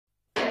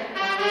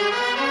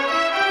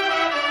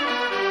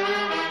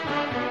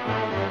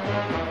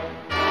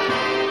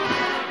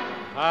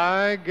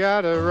I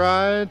got a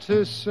right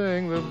to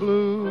sing the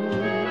blues.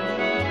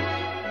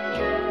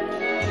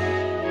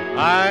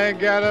 I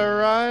got a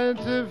right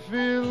to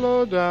feel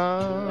low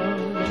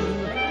down.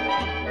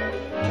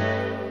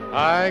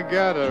 I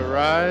got a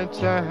right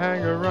to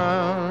hang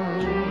around,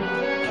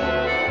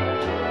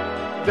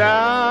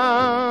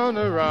 down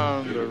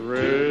around the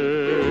river.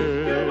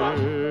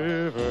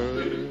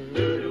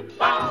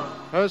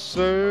 A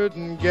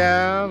certain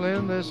gal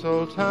in this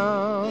old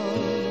town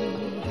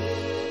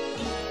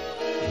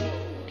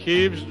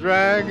keeps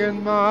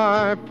dragging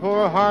my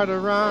poor heart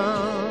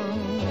around.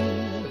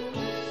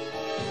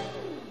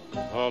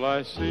 All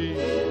I see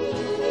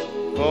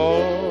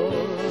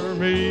for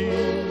me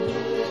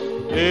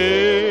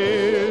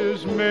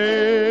is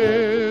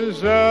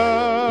misery.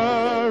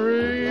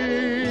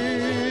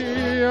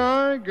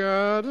 I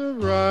got a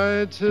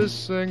right to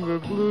sing the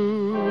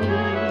blues.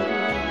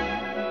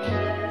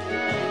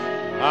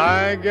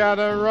 I got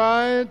a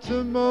right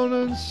to moan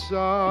and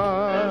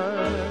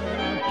sigh.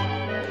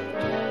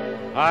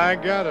 I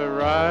got a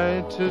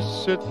right to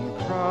sit and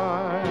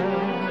cry,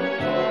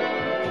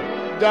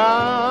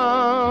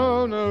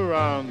 down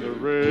around the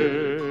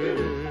river.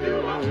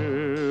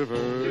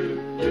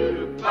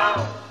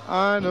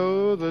 I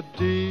know the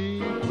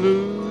deep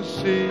blue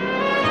sea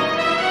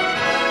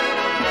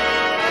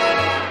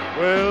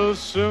will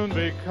soon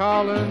be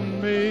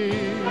calling me.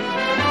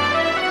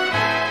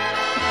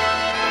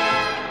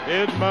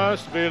 It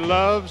must be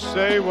love,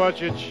 say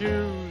what you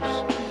choose.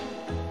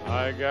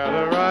 I got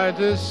a right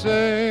to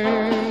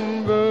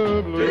sing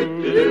the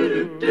blues.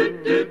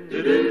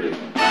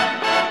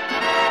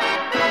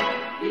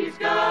 He's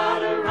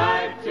got a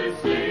right to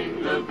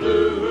sing the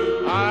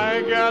blues.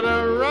 I got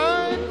a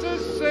right to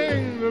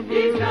sing the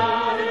blues. He's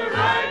got a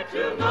right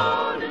to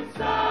moan and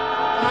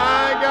sigh.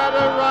 I got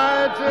a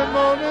right to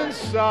moan and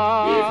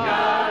sigh. He's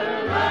got a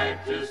right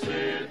to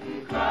sit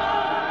and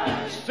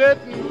cry.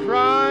 Sitting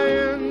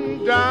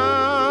crying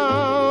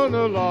down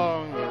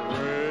along the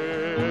river.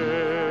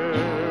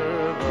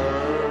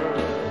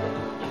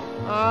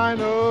 I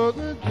know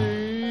the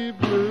deep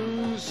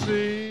blue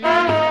sea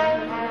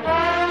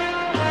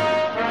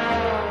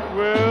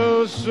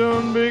will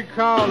soon be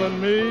calling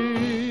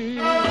me.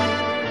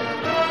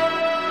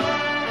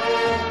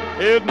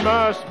 It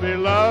must be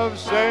love,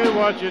 say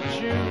what you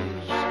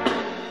choose.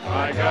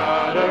 I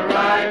got a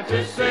right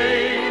to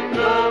sing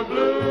the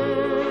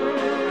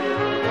blues.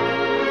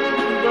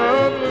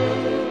 The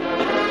blues.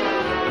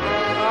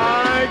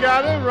 I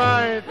got a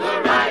right,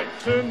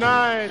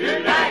 tonight.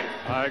 Tonight.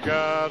 I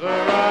got a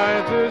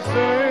right to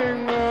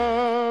sing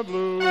the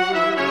blues.